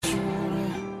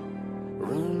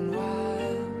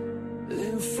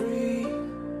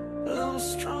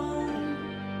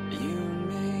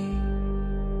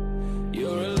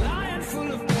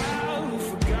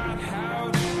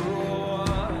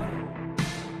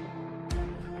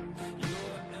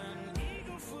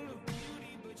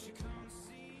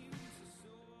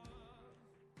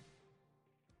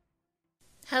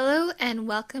and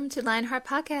welcome to Lionheart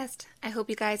Podcast. I hope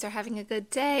you guys are having a good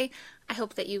day. I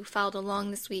hope that you followed along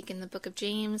this week in the book of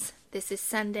James. This is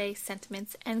Sunday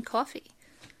Sentiments and Coffee.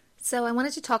 So I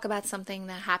wanted to talk about something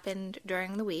that happened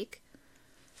during the week.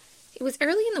 It was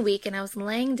early in the week and I was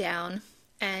laying down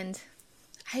and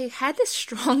I had this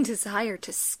strong desire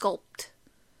to sculpt.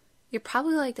 You're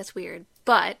probably like, that's weird,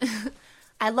 but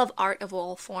I love art of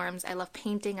all forms. I love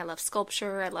painting, I love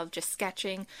sculpture, I love just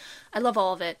sketching. I love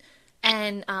all of it.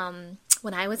 And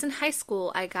when I was in high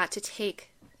school, I got to take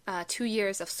 2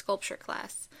 years of sculpture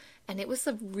class, and it was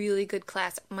a really good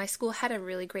class. My school had a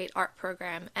really great art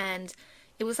program, and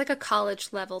it was like a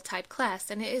college-level type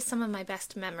class, and it is some of my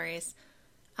best memories.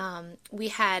 We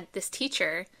had this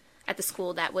teacher at the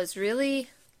school that was really,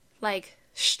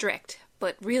 strict,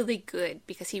 but really good,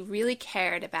 because he really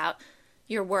cared about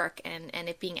your work and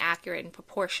it being accurate and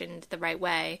proportioned the right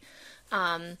way.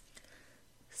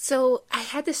 So I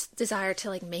had this desire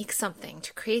to make something,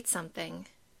 to create something,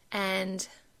 and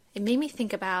it made me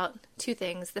think about two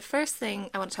things. The first thing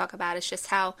I want to talk about is just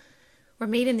how we're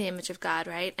made in the image of God,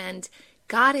 right? And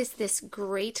God is this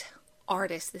great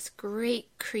artist, this great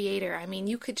creator. I mean,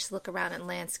 you could just look around at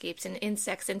landscapes and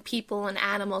insects and people and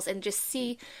animals and just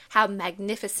see how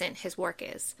magnificent his work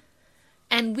is.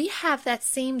 And we have that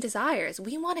same desires.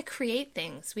 We want to create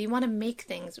things. We want to make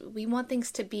things. We want things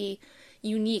to be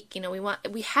unique.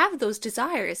 We have those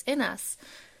desires in us.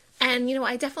 And,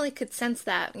 I definitely could sense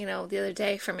that, the other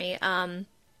day for me,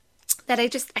 that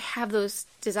I have those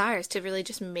desires to really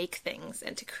just make things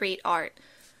and to create art.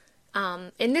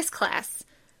 In this class,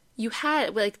 you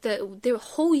had, the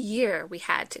whole year we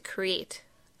had to create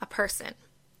a person.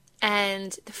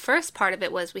 And the first part of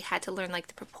it was we had to learn the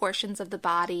proportions of the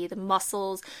body, the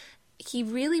muscles. He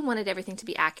really wanted everything to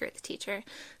be accurate, the teacher.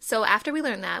 So after we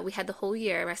learned that, we had the whole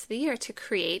year, rest of the year, to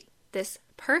create this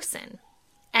person.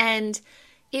 And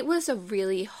it was a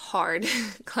really hard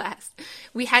class.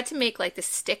 We had to make this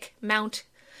stick mount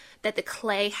that the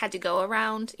clay had to go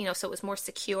around, so it was more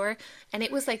secure. And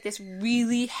it was this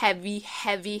really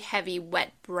heavy,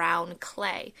 wet brown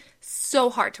clay.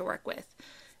 So hard to work with.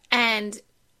 And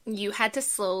you had to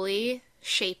slowly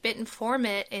shape it and form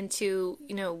it into,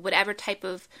 whatever type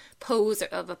of pose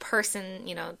of a person,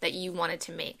 that you wanted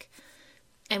to make.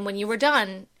 And when you were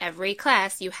done, every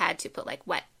class, you had to put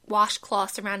wet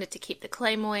washcloths around it to keep the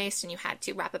clay moist, and you had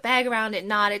to wrap a bag around it,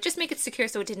 knot it, just make it secure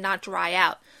so it did not dry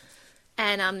out.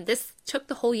 And this took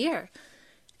the whole year.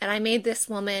 And I made this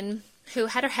woman who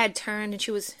had her head turned and she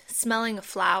was smelling a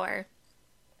flower.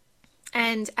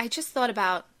 And I just thought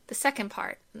about the second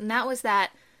part, and that was that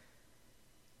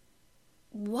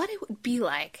what it would be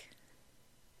like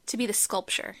to be the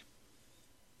sculpture.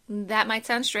 That might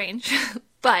sound strange,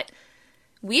 but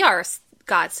we are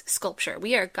God's sculpture.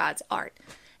 We are God's art.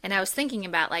 And I was thinking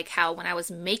about how when I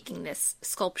was making this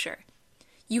sculpture,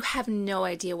 you have no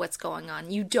idea what's going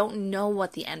on. You don't know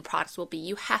what the end product will be.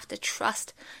 You have to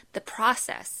trust the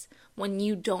process when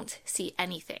you don't see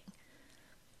anything.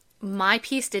 My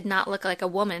piece did not look like a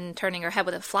woman turning her head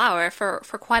with a flower for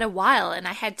quite a while, and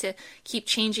I had to keep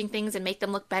changing things and make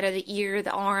them look better, the ear,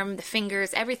 the arm, the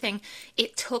fingers, everything.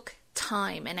 It took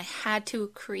time, and I had to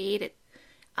create it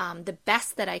the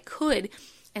best that I could,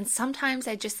 and sometimes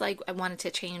I just I wanted to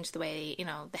change the way,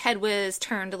 the head was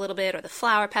turned a little bit, or the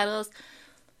flower petals.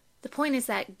 The point is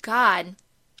that God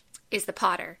is the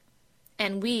potter,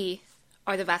 and we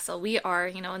are the vessel. We are,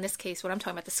 in this case, what I'm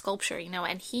talking about, the sculpture,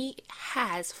 and he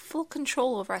has full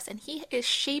control over us, and he is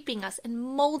shaping us and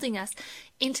molding us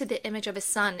into the image of his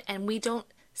son, and we don't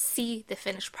see the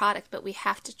finished product, but we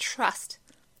have to trust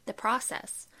the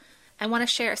process. I want to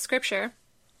share a scripture,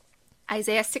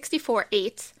 Isaiah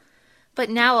 64:8.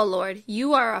 But now, O Lord,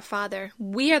 you are our Father,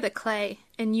 we are the clay,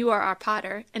 and you are our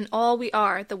potter, and all we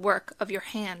are the work of your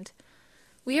hand.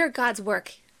 We are God's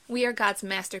work. We are God's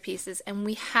masterpieces, and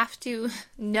we have to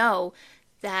know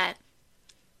that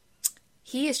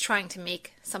he is trying to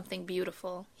make something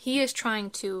beautiful. He is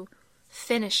trying to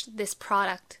finish this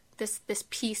product, this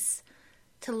piece,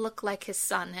 to look like his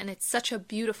son, and it's such a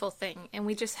beautiful thing, and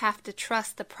we just have to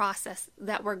trust the process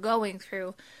that we're going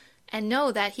through, and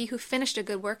know that he who finished a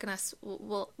good work in us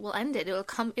will end it. It will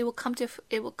come to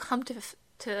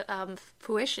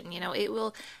fruition. It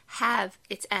will have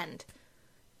its end.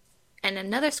 And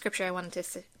another scripture I wanted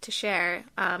to share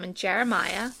in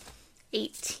Jeremiah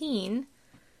 18:1.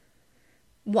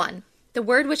 The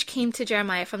word which came to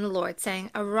Jeremiah from the Lord, saying,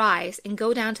 Arise and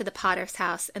go down to the potter's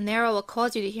house, and there I will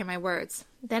cause you to hear my words.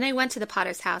 Then I went to the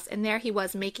potter's house, and there he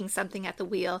was making something at the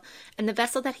wheel, and the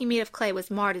vessel that he made of clay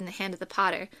was marred in the hand of the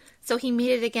potter. So he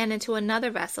made it again into another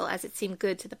vessel, as it seemed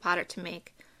good to the potter to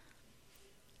make.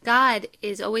 God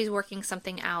is always working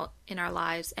something out in our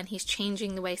lives, and He's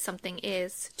changing the way something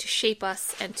is to shape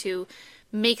us and to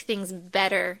make things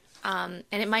better. And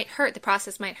it might hurt. The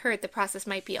process might hurt. The process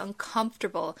might be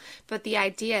uncomfortable. But the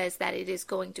idea is that it is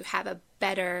going to have a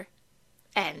better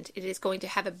end. It is going to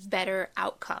have a better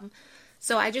outcome.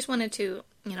 So I just wanted to,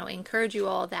 encourage you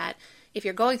all that if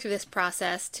you're going through this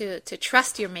process, to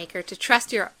trust your Maker, to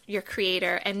trust your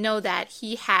Creator, and know that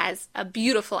He has a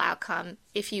beautiful outcome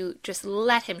if you just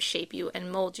let Him shape you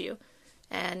and mold you.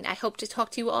 And I hope to talk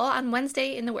to you all on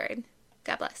Wednesday in the Word.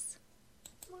 God bless.